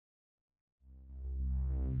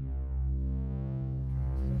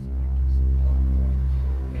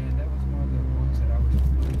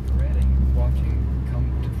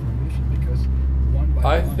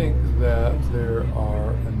I think that there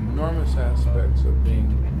are enormous aspects of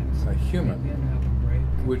being a human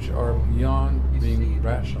which are beyond being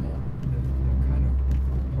rational.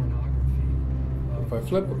 If I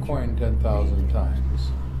flip a coin 10,000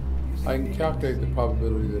 times, I can calculate the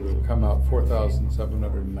probability that it will come out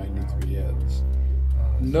 4,793 heads.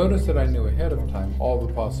 Notice that I knew ahead of time all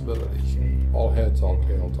the possibilities, all heads, all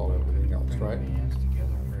tails, all everything else, right?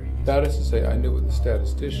 That is to say, I knew what the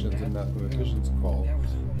statisticians and mathematicians call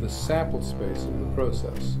the sample space of the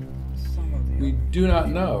process. We do not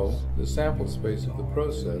know the sample space of the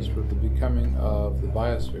process for the becoming of the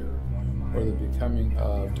biosphere or the becoming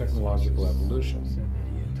of technological evolution.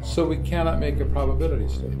 So we cannot make a probability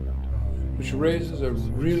statement, which raises a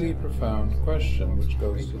really profound question which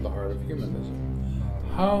goes to the heart of humanism.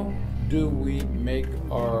 How do we make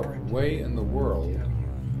our way in the world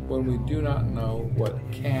when we do not know what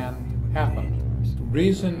can happen?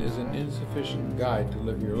 Reason is an insufficient guide to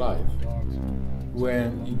live your life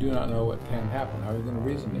when you do not know what can happen. How are you going to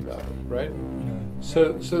reason about it, right?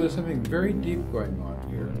 So there's something very deep going on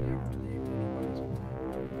here.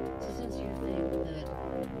 So since you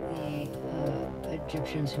think that the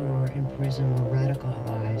Egyptians who were in prison were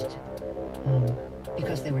radicalized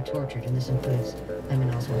because they were tortured, and this includes them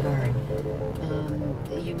and also Hari,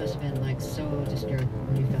 you must have been like so disturbed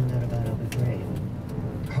when you found out about Abu Ghraib.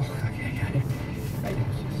 Oh,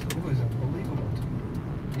 it was unbelievable to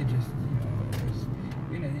me. It just,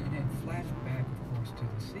 it flashed back, of course, to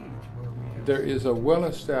the siege where we had... There is a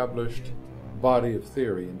well-established body of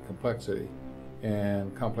theory in complexity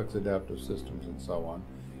and complex adaptive systems and so on,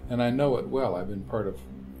 and I know it well. I've been part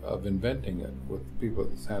of inventing it with people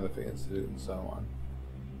at the Santa Fe Institute and so on.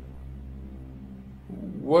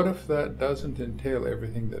 What if that doesn't entail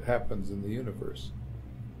everything that happens in the universe?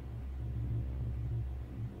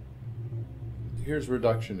 Here's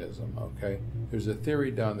reductionism, okay? There's a theory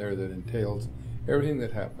down there that entails everything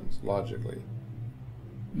that happens logically.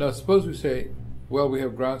 Now suppose we say, well, we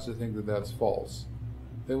have grounds to think that that's false.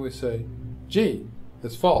 Then we say, gee,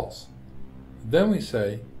 it's false. Then we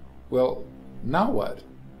say, well, now what?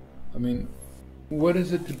 I mean, what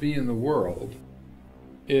is it to be in the world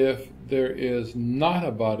if there is not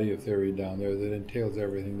a body of theory down there that entails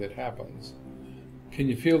everything that happens? Can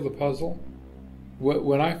you feel the puzzle?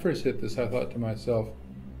 When I first hit this, I thought to myself,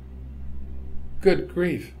 good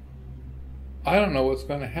grief, I don't know what's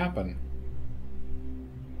going to happen.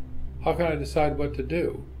 How can I decide what to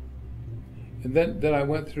do? And then I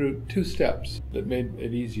went through two steps that made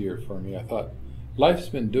it easier for me. I thought, life's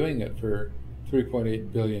been doing it for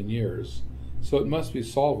 3.8 billion years, so it must be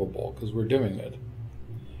solvable because we're doing it.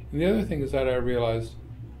 And the other thing is that I realized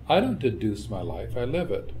I don't deduce my life, I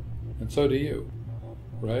live it. And so do you,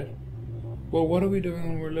 right? Well, what are we doing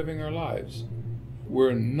when we're living our lives?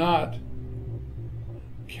 We're not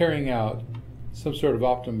carrying out some sort of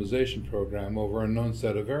optimization program over a known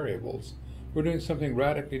set of variables. We're doing something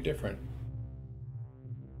radically different.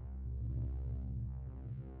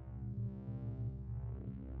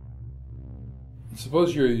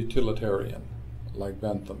 Suppose you're a utilitarian, like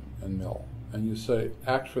Bentham and Mill, and you say,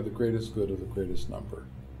 act for the greatest good of the greatest number.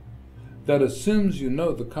 That assumes you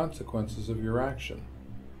know the consequences of your action.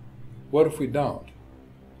 What if we don't?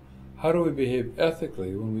 How do we behave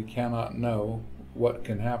ethically when we cannot know what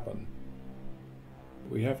can happen?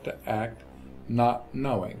 We have to act not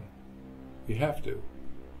knowing. We have to.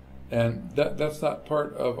 And that's not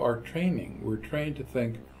part of our training. We're trained to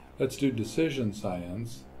think, let's do decision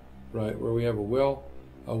science, right, where we have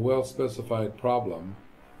a well-specified problem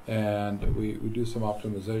and we do some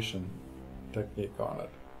optimization technique on it.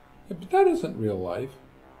 Yeah, but that isn't real life.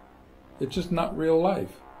 It's just not real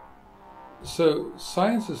life. So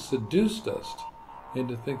science has seduced us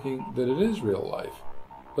into thinking that it is real life,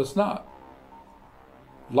 but it's not.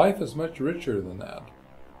 Life is much richer than that,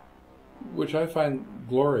 which I find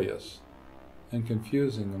glorious and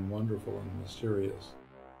confusing and wonderful and mysterious.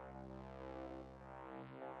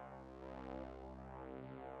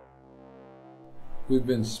 We've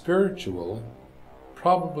been spiritual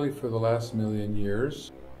probably for the last 1,000,000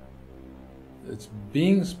 years. It's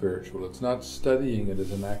being spiritual. It's not studying it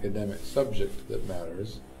as an academic subject that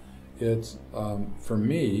matters. It's, for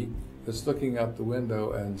me, it's looking out the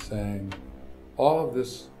window and saying, all of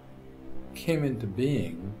this came into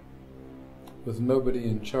being with nobody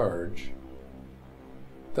in charge.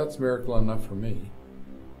 That's miracle enough for me.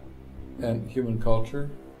 And human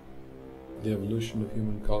culture, the evolution of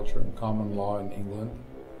human culture and common law in England,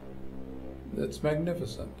 it's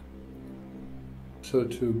magnificent. So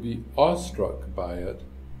to be awestruck by it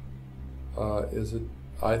is,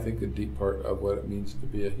 I think, a deep part of what it means to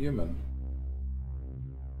be a human.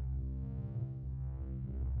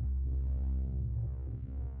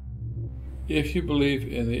 If you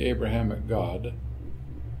believe in the Abrahamic God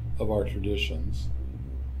of our traditions,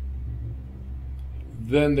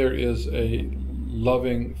 then there is a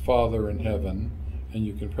loving Father in heaven, and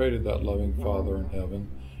you can pray to that loving Father in heaven,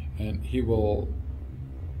 and He will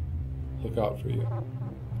look out for you.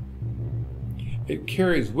 It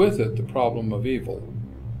carries with it the problem of evil.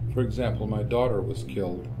 For example, my daughter was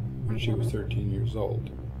killed when she was 13 years old.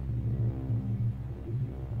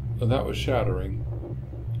 And that was shattering.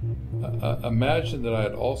 Imagine that I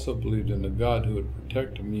had also believed in a God who would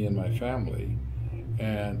protect me and my family,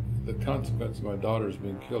 and the consequence of my daughter's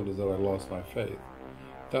being killed is that I lost my faith.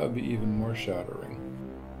 That would be even more shattering.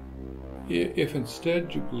 If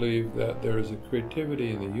instead you believe that there is a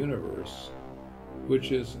creativity in the universe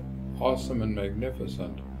which is awesome and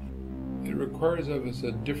magnificent, it requires of us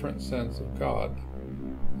a different sense of God.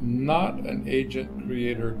 Not an agent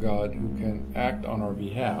creator God who can act on our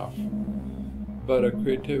behalf, but a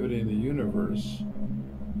creativity in the universe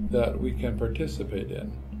that we can participate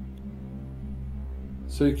in.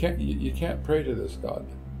 So you can't pray to this God,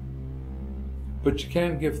 but you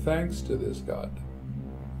can give thanks to this God.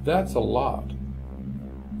 That's a lot.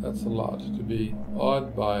 That's a lot to be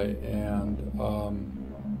awed by and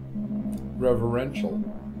reverential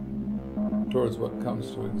towards what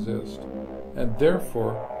comes to exist, and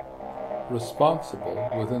therefore responsible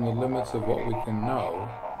within the limits of what we can know.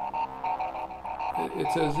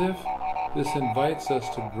 It's as if this invites us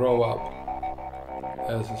to grow up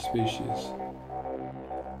as a species.